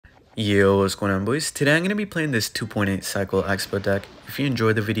Yo, what's going on, boys? Today I'm going to be playing this 2.8 cycle expo deck. If you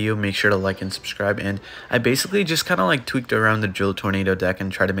enjoyed the video, make sure to like and subscribe. And I basically just kind of like tweaked around the Drill Tornado deck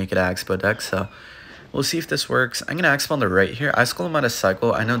and try to make it an expo deck. So we'll see if this works. I'm going to expo on the right here. I skull him out of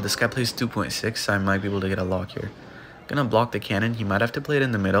cycle. I know this guy plays 2.6, so I might be able to get a lock here. Going to block the cannon. He might have to play it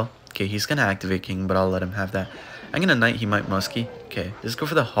in the middle. Okay, he's going to activate king, but I'll let him have that. I'm going to knight. He might musky. Okay, let's go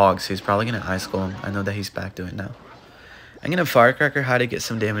for the hog. So he's probably going to ice skull him. I know that he's back to it now. I'm gonna Firecracker High to get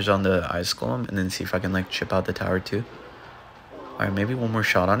some damage on the Ice Golem and then see if I can like chip out the tower too. Alright, maybe one more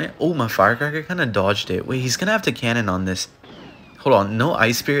shot on it. Oh, my Firecracker kind of dodged it. Wait, he's gonna have to cannon on this. Hold on, no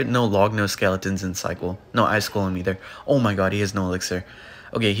Ice Spirit, no Log, no Skeletons in cycle. No Ice Golem either. Oh my god, he has no Elixir.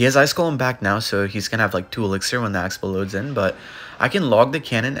 Okay, he has Ice Golem back now, so he's gonna have like 2 Elixir when the Expo loads in, but I can log the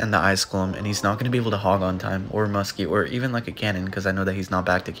cannon and the Ice Golem, and he's not gonna be able to hog on time, or Muskie, or even like a cannon, because I know that he's not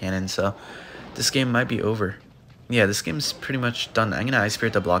back to cannon, so this game might be over. Yeah, this game's pretty much done. I'm gonna Ice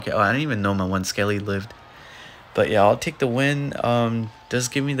Spirit to block it. Oh, I didn't even know my one Skelly lived. But yeah, I'll take the win. Does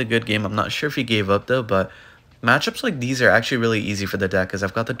give me the good game. I'm not sure if he gave up though, but matchups like these are actually really easy for the deck because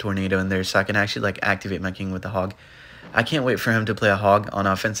I've got the Tornado in there, so I can actually like activate my king with the hog. I can't wait for him to play a hog on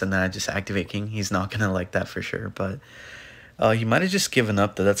offense and then I just activate king. He's not gonna like that for sure, but he might have just given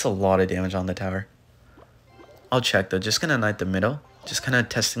up though. That's a lot of damage on the tower. I'll check though. Just gonna knight the middle. Just kind of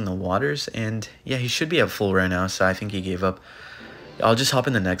testing the waters, and yeah, he should be at full right now, so I think he gave up. I'll just hop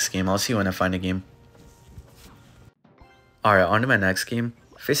in the next game. I'll see when I find a game. Alright, on to my next game.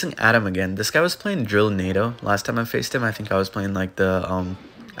 Facing Adam again. This guy was playing Drill Nado. Last time I faced him, I think I was playing like the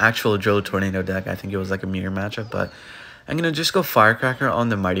actual Drill Tornado deck. I think it was like a mirror matchup, but I'm going to just go Firecracker on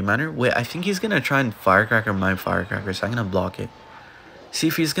the Mighty Miner. Wait, I think he's going to try and Firecracker my Firecracker, so I'm going to block it. See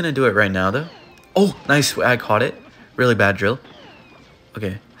if he's going to do it right now, though. Oh, nice. I caught it. Really bad drill.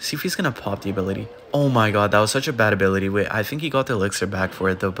 Okay, see if he's gonna pop the ability. Oh my god, that was such a bad ability. Wait, I think he got the elixir back for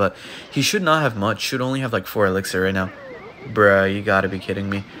it though, but he should not have much. Should only have like 4 elixir right now. Bruh, you gotta be kidding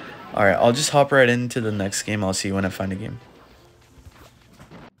me. Alright, I'll just hop right into the next game. I'll see you when I find a game.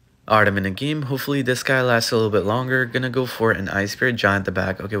 Alright, I'm in a game. Hopefully this guy lasts a little bit longer. Gonna go for an Ice Spirit, Giant at the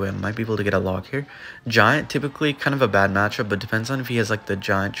back. Okay, wait, I might be able to get a lock here. Giant, typically kind of a bad matchup, but depends on if he has like the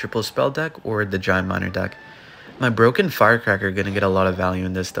Giant triple spell deck or the Giant Miner deck. My broken Firecracker gonna get a lot of value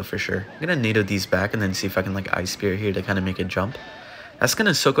in this stuff for sure. I'm gonna NATO these back and then see if I can like Ice Spirit here to kind of make it jump. That's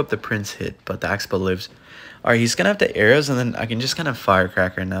gonna soak up the Prince hit, but the Expo lives. Alright, he's gonna have the arrows and then I can just kind of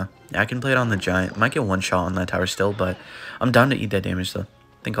Firecracker now. I can play it on the Giant. Might get one shot on that tower still, but I'm down to eat that damage though.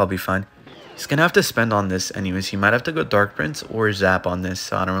 I think I'll be fine. He's gonna have to spend on this anyways. He might have to go Dark Prince or Zap on this,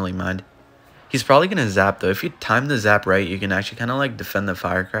 so I don't really mind. He's probably gonna Zap though. If you time the Zap right, you can actually kind of like defend the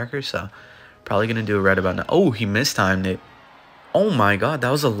Firecracker, so probably gonna do it right about now. Oh, he mistimed it. Oh my god, that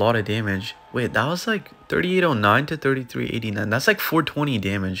was a lot of damage. Wait, that was like 3809 to 3389. That's like 420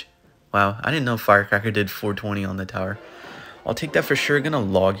 damage. Wow, I didn't know Firecracker did 420 on the tower. I'll take that for sure. Gonna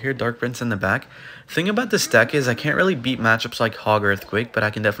log here. Dark Prince in the back. Thing about this deck is I can't really beat matchups like Hog or Earthquake, but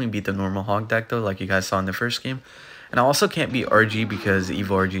I can definitely beat the normal Hog deck though, like you guys saw in the first game. And I also can't beat RG because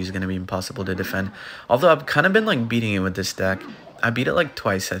Evo RG is going to be impossible to defend. Although I've kind of been like beating it with this deck. I beat it like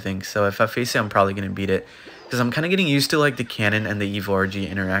twice, I think. So if I face it, I'm probably going to beat it. Because I'm kind of getting used to like the cannon and the Evo RG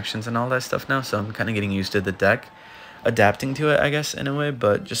interactions and all that stuff now. So I'm kind of getting used to the deck. Adapting to it, I guess, in a way.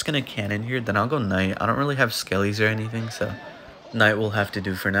 But just going to cannon here. Then I'll go Knight. I don't really have Skellies or anything. So Knight will have to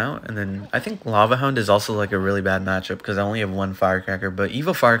do for now. And then I think Lava Hound is also like a really bad matchup. Because I only have one Firecracker. But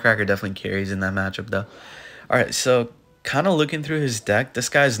Evo Firecracker definitely carries in that matchup though. Alright, so kind of looking through his deck, this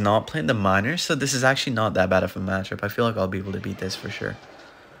guy's not playing the Miner, so this is actually not that bad of a matchup. I feel like I'll be able to beat this for sure.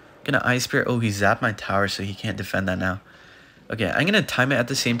 Gonna Ice Spirit. Oh, he zapped my tower, so he can't defend that now. Okay, I'm gonna time it at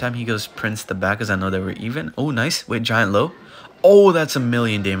the same time he goes Prince the back, because I know that we're even. Oh, nice. Wait, Giant low. Oh, that's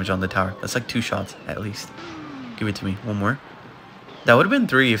 1,000,000 damage on the tower. That's like 2 shots, at least. Give it to me. One more. That would have been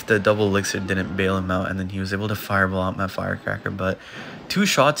 3 if the double elixir didn't bail him out, and then he was able to fireball out my Firecracker, but 2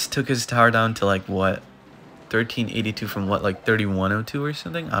 shots took his tower down to like, what? 1382 from what, like 3102 or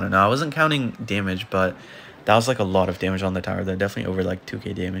something? I don't know. I wasn't counting damage, but that was like a lot of damage on the tower. They're definitely over like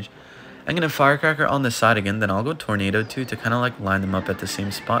 2k damage. I'm going to Firecracker on the side again. Then I'll go Tornado too to kind of like line them up at the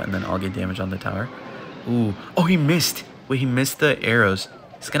same spot. And then I'll get damage on the tower. Ooh. Oh, he missed. Wait, he missed the arrows.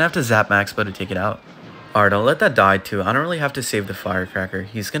 He's going to have to Zap Maxpo to take it out. Alright, I'll let that die too. I don't really have to save the Firecracker.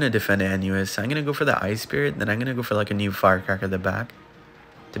 He's going to defend it anyways. So I'm going to go for the Ice Spirit. Then I'm going to go for like a new Firecracker at the back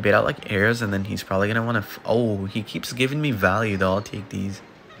to bait out like arrows, and then he's probably gonna want to. Oh, he keeps giving me value though. I'll take these.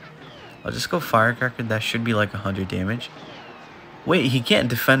 I'll just go Firecracker. That should be like 100 damage. Wait, he can't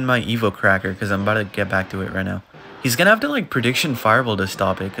defend my Evo Cracker because I'm about to get back to it right now. He's gonna have to like Prediction Fireball to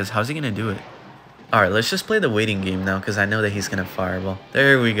stop it, because how's he gonna do it? Alright, let's just play the waiting game now because I know that he's going to fireball.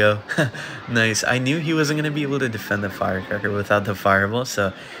 There we go. Nice. I knew he wasn't going to be able to defend the firecracker without the fireball,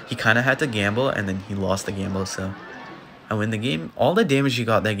 so he kind of had to gamble, and then he lost the gamble, so I win the game. All the damage he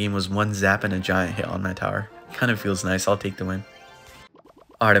got that game was one zap and a giant hit on my tower. Kind of feels nice. I'll take the win.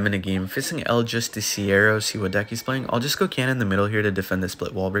 Alright, I'm in a game. Facing El Justiciero, see what deck he's playing. I'll just go cannon in the middle here to defend the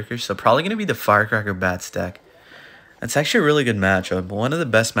split wall breakers. So probably going to be the Firecracker Bats deck. It's actually a really good matchup. One of the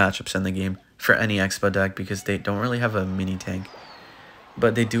best matchups in the game for any Expo deck because they don't really have a mini tank.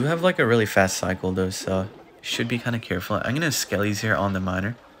 But they do have like a really fast cycle though, so should be kind of careful. I'm going to Skellies here on the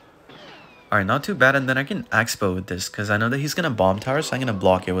miner. Alright, not too bad. And then I can Expo with this because I know that he's going to bomb tower, so I'm going to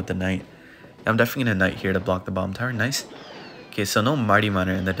block it with the Knight. I'm definitely going to Knight here to block the bomb tower. Nice. Okay, so no Mighty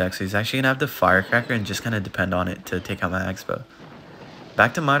Miner in the deck, so he's actually going to have the Firecracker and just kind of depend on it to take out my Expo.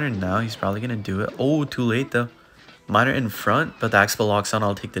 Back to Miner now, he's probably going to do it. Oh, too late though. Miner in front, but the Expo locks on,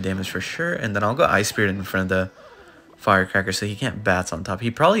 I'll take the damage for sure. And then I'll go Ice Spirit in front of the Firecracker so he can't Bats on top.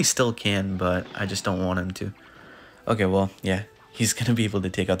 He probably still can, but I just don't want him to. Okay, well, yeah, he's going to be able to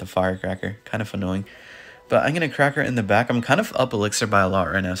take out the Firecracker. Kind of annoying. But I'm going to Cracker in the back. I'm kind of up Elixir by a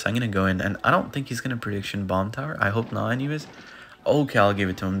lot right now, so I'm going to go in. And I don't think he's going to prediction Bomb Tower. I hope not anyways. Okay, I'll give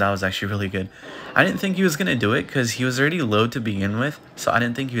it to him. That was actually really good. I didn't think he was going to do it because he was already low to begin with. So I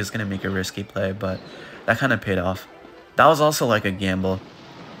didn't think he was going to make a risky play, but that kind of paid off. That was also like a gamble,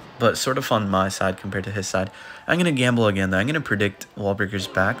 but sort of on my side compared to his side. I'm going to gamble again though. I'm going to predict Wallbreaker's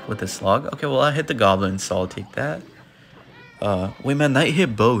back with this log. Okay, well I hit the Goblin, so I'll take that. Wait man, Knight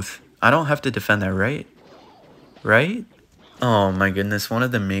hit both. I don't have to defend that, right? Right? Oh my goodness, one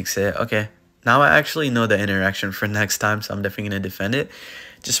of them makes it. Okay, now I actually know the interaction for next time, so I'm definitely going to defend it.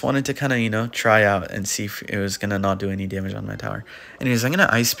 Just wanted to kind of, you know, try out and see if it was going to not do any damage on my tower. Anyways, I'm going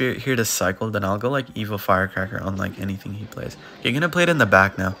to Ice Spirit here to cycle, then I'll go like Evil Firecracker on like anything he plays. You're going to play it in the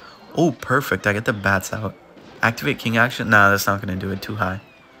back now. Oh, perfect. I get the Bats out. Activate King action? Nah, that's not going to do it, too high.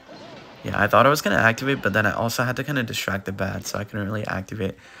 Yeah, I thought I was going to activate, but then I also had to kind of distract the Bats, so I couldn't really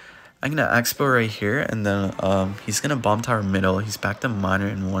activate. I'm going to Expo right here, and then he's going to Bomb Tower middle. He's back to Miner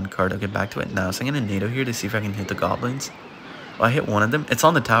in one card. I'll get back to it now. So I'm going to NATO here to see if I can hit the Goblins. Oh, I hit one of them. It's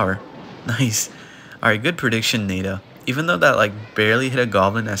on the tower. Nice. Alright, good prediction, NATO. Even though that like barely hit a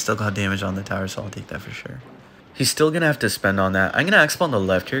Goblin, I still got damage on the tower, so I'll take that for sure. He's still going to have to spend on that. I'm going to Expo on the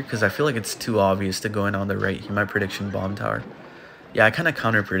left here because I feel like it's too obvious to go in on the right. He might prediction Bomb Tower. Yeah, I kind of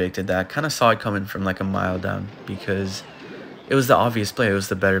counter-predicted that. Kind of saw it coming from like a mile down because it was the obvious play. It was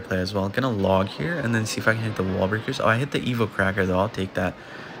the better play as well. I'm going to log here and then see if I can hit the wall breakers. Oh, I hit the Evo Cracker though. I'll take that.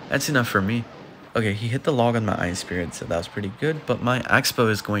 That's enough for me. Okay, he hit the log on my Ice Spirit, so that was pretty good. But my Expo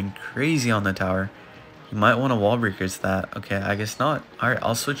is going crazy on the tower. He might want to wall breakers that. Okay, I guess not. Alright,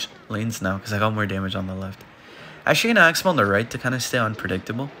 I'll switch lanes now because I got more damage on the left. Actually, going to Expo on the right to kind of stay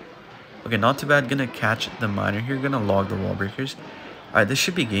unpredictable. Okay, not too bad. Going to catch the Miner here. Going to log the wall breakers. Alright, this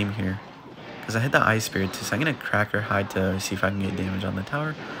should be game here. Because I hit the Ice Spirit too, so I'm going to Cracker hide to see if I can get damage on the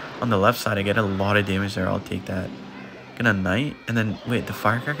tower. On the left side, I get a lot of damage there. I'll take that. Gonna Knight, and then, wait, the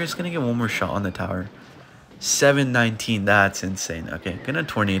Firecracker is gonna get one more shot on the tower. 719, that's insane. Okay, gonna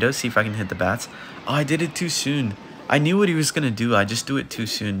Tornado, see if I can hit the Bats. Oh, I did it too soon. I knew what he was gonna do. I just do it too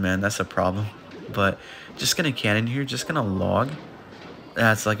soon, man. That's a problem. But just gonna Cannon here, just gonna log.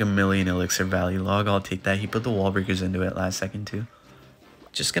 That's like a million Elixir value log. I'll take that. He put the wall breakers into it last second too.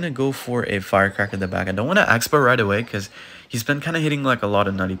 Just gonna go for a Firecracker in the back. I don't want to Expo right away because he's been kind of hitting like a lot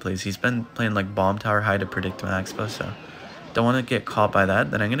of nutty plays. He's been playing like Bomb Tower high to predict my Expo, so don't want to get caught by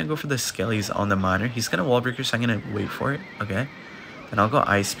that. Then I'm gonna go for the Skellies on the Miner. He's gonna wall breaker, so I'm gonna wait for it. Okay, then I'll go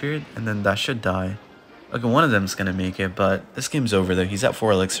Ice Spirit, and then that should die. Okay, one of them's gonna make it, but this game's over though. He's at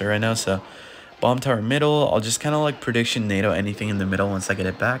 4 Elixir right now, so Bomb Tower middle. I'll just kind of like prediction NATO anything in the middle once I get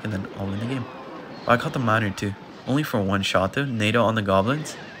it back, and then I'll win the game. Oh, I caught the Miner too. Only for one shot though. NATO on the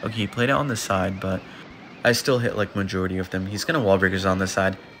Goblins. Okay, he played it on the side, but I still hit like majority of them. He's gonna wall breakers on the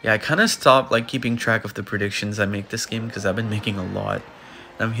side. Yeah, I kind of stopped like keeping track of the predictions I make this game because I've been making a lot.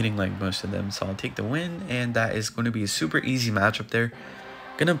 And I'm hitting like most of them, so I'll take the win, and that is going to be a super easy matchup there.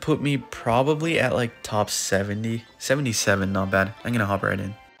 Gonna put me probably at like top 70, 77, not bad. I'm gonna hop right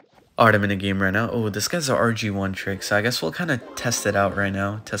in. Alright, I'm in a game right now. Oh, this guy's a RG1 trick, so I guess we'll kind of test it out right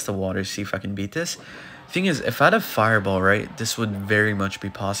now. Test the water, see if I can beat this. Thing is, if I had a Fireball, right, this would very much be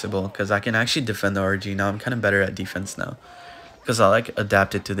possible because I can actually defend the RG. Now I'm kind of better at defense now because I like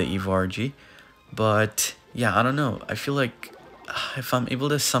adapted to the Evo RG. But yeah, I don't know. I feel like if I'm able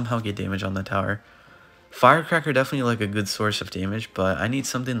to somehow get damage on the tower, Firecracker definitely like a good source of damage, but I need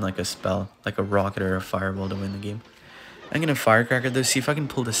something like a spell, like a rocket or a Fireball to win the game. I'm gonna Firecracker though, see if I can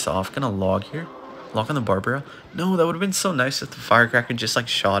pull this off. Gonna log here, lock on the Barbara. No, that would have been so nice if the Firecracker just like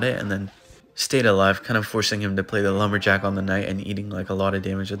shot it and then stayed alive, kind of forcing him to play the Lumberjack on the Knight and eating like a lot of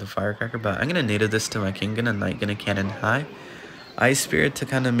damage with the Firecracker. But I'm gonna nato this to my King, gonna Knight, gonna Cannon high. Ice Spirit to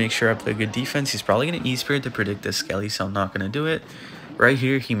kind of make sure I play good defense. He's probably gonna E-Spirit to predict this Skelly, so I'm not gonna do it. Right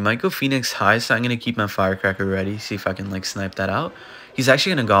here, he might go Phoenix high, so I'm gonna keep my Firecracker ready, see if I can like snipe that out. He's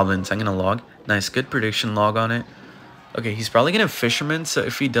actually gonna Goblin, so I'm gonna log. Nice, good prediction log on it. Okay, he's probably gonna Fisherman, so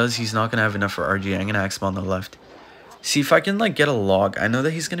if he does, he's not gonna have enough for RG. I'm gonna X-Ball on the left. See if I can like get a log. I know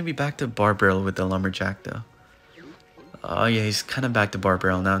that he's gonna be back to Bar Barrel with the Lumberjack though. Oh yeah, he's kind of back to Bar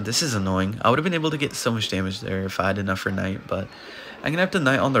Barrel now. This is annoying. I would have been able to get so much damage there if I had enough for Knight, but I'm gonna have to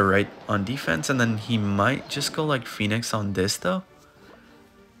Knight on the right on defense, and then he might just go like Phoenix on this though.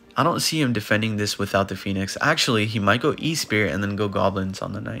 I don't see him defending this without the Phoenix. Actually, he might go E-Spirit and then go Goblins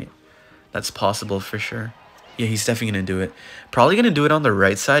on the Knight. That's possible for sure. Yeah, he's definitely going to do it. Probably going to do it on the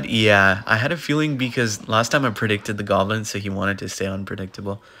right side. Yeah, I had a feeling because last time I predicted the Goblin, so he wanted to stay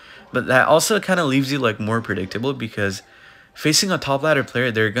unpredictable. But that also kind of leaves you like more predictable because facing a top ladder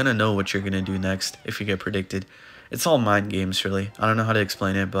player, they're going to know what you're going to do next if you get predicted. It's all mind games, really. I don't know how to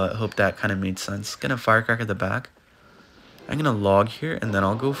explain it, but I hope that kind of made sense. Going to Firecracker the back. I'm going to log here, and then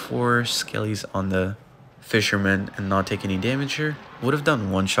I'll go for Skellies on the Fisherman and not take any damage here. Would have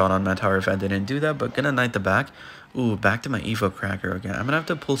done one shot on my tower if I didn't do that, but gonna Knight the back. Ooh, back to my Evo Cracker again. I'm gonna have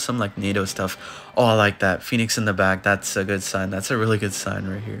to pull some like NATO stuff. Oh, I like that. Phoenix in the back. That's a good sign. That's a really good sign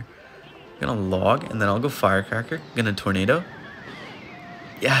right here. Gonna log, and then I'll go Firecracker. Gonna Tornado.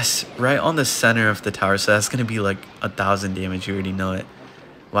 Yes, right on the center of the tower, so that's gonna be like 1,000 damage. You already know it.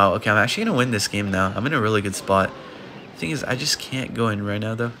 Wow, okay, I'm actually gonna win this game now. I'm in a really good spot. Thing is, I just can't go in right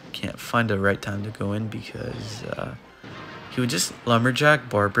now though. Can't find the right time to go in because he would just Lumberjack,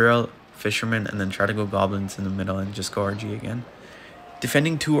 Bar Barrel, Fisherman, and then try to go Goblins in the middle and just go RG again.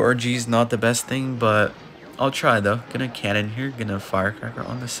 Defending 2 RGs not the best thing, but I'll try though. Gonna Cannon here, gonna Firecracker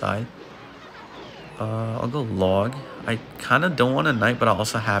on the side. I'll go Log. I kind of don't want to Knight, but I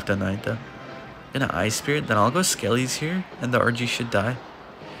also have to Knight though. Gonna Ice Spirit, then I'll go Skellies here, and the RG should die.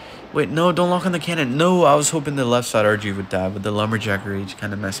 Wait, no, don't lock on the cannon. No, I was hoping the left side RG would die, but the Lumberjack Rage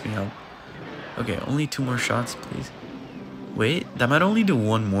kind of messed me up. Okay, only 2 more shots, please. Wait, that might only do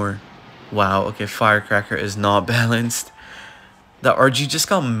 1 more. Wow, okay, Firecracker is not balanced. The RG just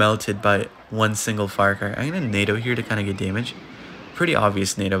got melted by 1 single Firecracker. I'm going to NATO here to kind of get damage. Pretty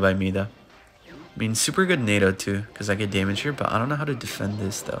obvious NATO by me, though. I mean, super good NATO, too, because I get damage here, but I don't know how to defend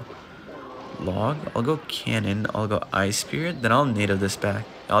this, though. Log, I'll go Cannon, I'll go Ice Spirit, then I'll NATO this back.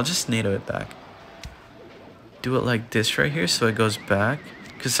 I'll just NATO it back. Do it like this right here so it goes back.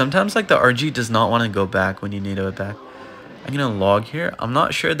 Because sometimes like the RG does not want to go back when you NATO it back. I'm going to log here. I'm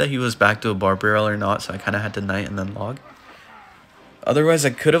not sure that he was back to a Bar Barrel or not, so I kind of had to Knight and then log. Otherwise, I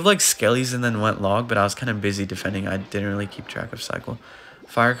could have like Skellies and then went log, but I was kind of busy defending. I didn't really keep track of cycle.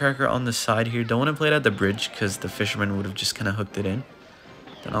 Firecracker on the side here. Don't want to play it at the bridge because the Fisherman would have just kind of hooked it in.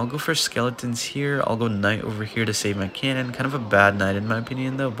 Then I'll go for Skeletons here. I'll go Knight over here to save my cannon. Kind of a bad Knight in my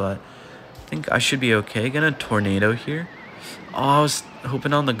opinion though, but I think I should be okay. Gonna Tornado here. Oh, I was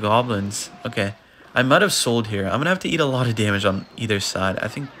hoping on the Goblins. Okay, I might have sold here. I'm gonna have to eat a lot of damage on either side. I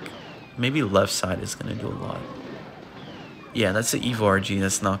think maybe left side is gonna do a lot. Yeah, that's the Evo RG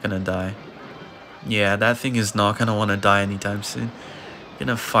that's not gonna die. Yeah, that thing is not gonna want to die anytime soon.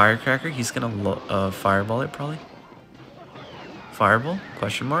 Gonna Firecracker. He's gonna Fireball it probably. Fireball?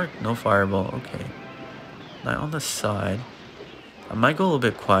 Question mark? No fireball. Okay. Knight on the side. I might go a little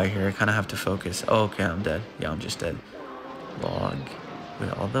bit quiet here. I kind of have to focus. Oh, okay, I'm dead. Yeah, I'm just dead. Log.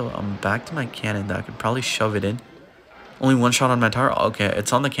 Wait, although I'm back to my cannon, that I could probably shove it in. Only 1 shot on my tower? Okay,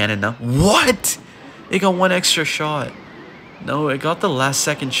 it's on the cannon now. What? It got 1 extra shot. No, it got the last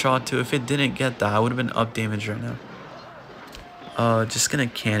second shot too. If it didn't get that, I would have been up damage right now. Just gonna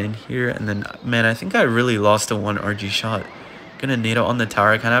cannon here. And then, man, I think I really lost a 1 RG shot. Gonna NATO on the tower.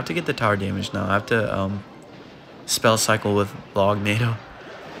 I kind of have to get the tower damage now. I have to spell cycle with log NATO.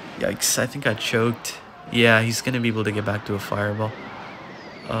 Yikes, I think I choked. Yeah, he's gonna be able to get back to a fireball.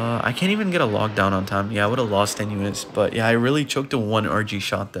 I can't even get a log down on time. Yeah, I would have lost anyways. But yeah, I really choked a 1 RG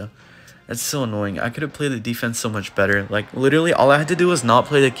shot though. That's so annoying. I could have played the defense so much better. Like literally all I had to do was not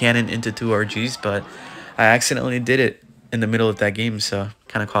play the cannon into 2 RGs, but I accidentally did it in the middle of that game, so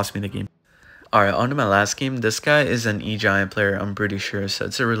kind of cost me the game. Alright, on to my last game. This guy is an E-Giant player, I'm pretty sure, so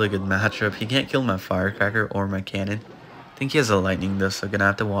it's a really good matchup. He can't kill my Firecracker or my Cannon. I think he has a Lightning though, so gonna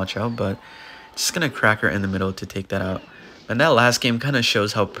have to watch out, but just gonna Cracker in the middle to take that out. And that last game kind of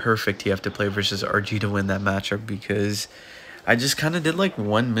shows how perfect you have to play versus RG to win that matchup, because I just kind of did like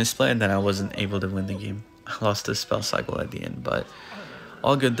 1 misplay and then I wasn't able to win the game. I lost the spell cycle at the end, but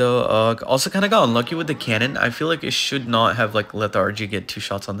All good though. Also kind of got unlucky with the cannon. I feel like it should not have like let the RG get 2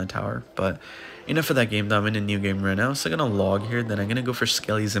 shots on the tower. But enough of that game though. I'm in a new game right now. So I'm going to log here. Then I'm going to go for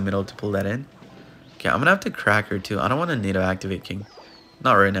Skelly's in the middle to pull that in. Okay, I'm going to have to crack her too. I don't want to NATO activate King.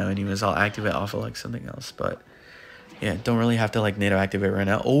 Not right now anyways. I'll activate off of like something else. But yeah, don't really have to like NATO activate right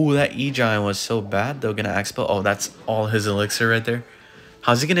now. Oh, that E-Giant was so bad. They're going to Expo. Oh, that's all his elixir right there.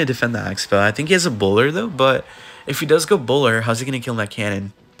 How's he going to defend the Expo? I think he has a bowler though. But if he does go bowler, how's he going to kill that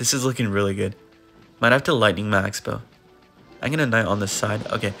cannon? This is looking really good. Might have to lightning my Expo. I'm going to knight on this side.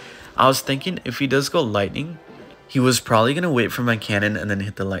 Okay, I was thinking if he does go lightning, he was probably going to wait for my cannon and then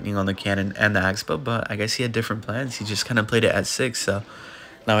hit the lightning on the cannon and the Expo. But I guess he had different plans. He just kind of played it at 6. So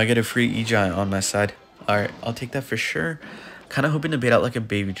now I get a free E-Giant on my side. Alright, I'll take that for sure. Kind of hoping to bait out like a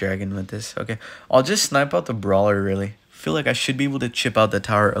baby dragon with this. Okay, I'll just snipe out the brawler really. Feel like I should be able to chip out the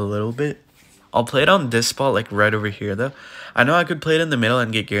tower a little bit. I'll play it on this spot, like right over here though. I know I could play it in the middle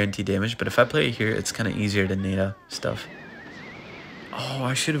and get guaranteed damage, but if I play it here, it's kind of easier to NATO stuff. Oh,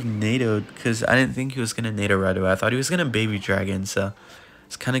 I should have NATO'd because I didn't think he was going to NATO right away. I thought he was going to baby dragon, so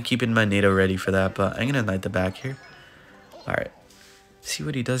it's kind of keeping my NATO ready for that, but I'm going to knight the back here. Alright, see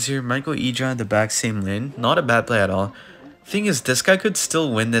what he does here. Might go E-Giant the back, same lane. Not a bad play at all. Thing is, this guy could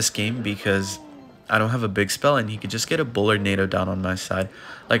still win this game because I don't have a big spell and he could just get a bowler NATO down on my side.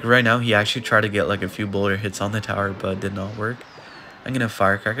 Like right now, he actually tried to get like a few bowler hits on the tower, but did not work. I'm going to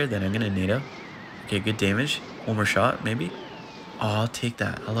Firecracker, then I'm going to NATO. Okay, good damage. One more shot, maybe. Oh, I'll take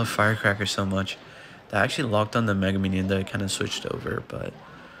that. I love Firecracker so much. That actually locked on the Mega Minion that I kind of switched over, but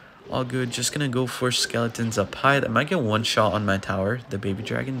all good. Just going to go for skeletons up high. That might get one shot on my tower, the baby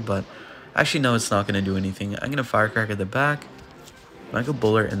dragon, but actually, no, it's not going to do anything. I'm going to Firecracker the back. Might go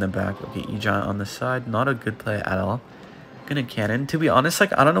bowler in the back. Okay, E-Giant on the side. Not a good play at all. Gonna cannon. To be honest,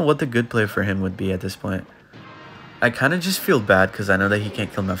 like, I don't know what the good play for him would be at this point. I kind of just feel bad because I know that he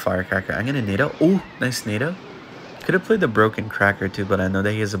can't kill my Firecracker. I'm gonna NATO. Oh, nice NATO. Could have played the broken cracker too, but I know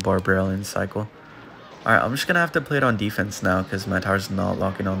that he has a Barbarrel in cycle. Alright, I'm just gonna have to play it on defense now because my tower's not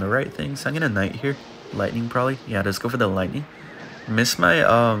locking on the right thing. So I'm gonna knight here. Lightning probably. Yeah, let's go for the lightning. Miss my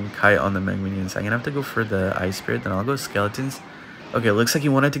kite on the Mega Minions. I'm gonna have to go for the Ice Spirit. Then I'll go skeletons. Okay, looks like he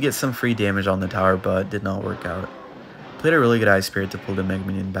wanted to get some free damage on the tower, but did not work out. Played a really good Ice Spirit to pull the Mega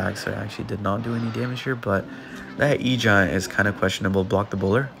Minion back, so I actually did not do any damage here, but that E-Giant is kind of questionable. Block the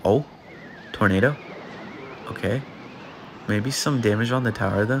bowler. Oh, Tornado. Okay. Maybe some damage on the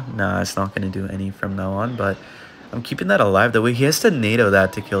tower, though. Nah, it's not going to do any from now on, but I'm keeping that alive. The way he has to NATO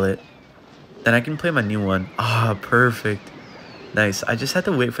that to kill it. Then I can play my new one. Ah, perfect. Nice. I just had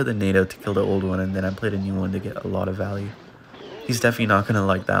to wait for the NATO to kill the old one, and then I played a new one to get a lot of value. He's definitely not going to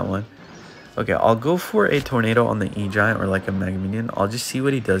like that one. Okay, I'll go for a Tornado on the E-Giant or like a Mega Minion. I'll just see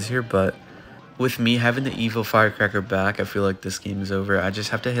what he does here, but with me having the Evo Firecracker back, I feel like this game is over. I just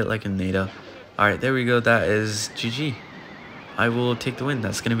have to hit like a NATO. Alright, there we go. That is GG. I will take the win.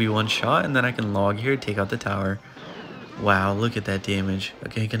 That's going to be one shot, and then I can log here, take out the tower. Wow, look at that damage.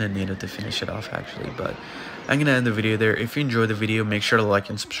 Okay, I'm going to NATO to finish it off actually, but I'm going to end the video there. If you enjoyed the video, make sure to like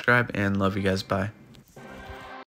and subscribe, and love you guys. Bye.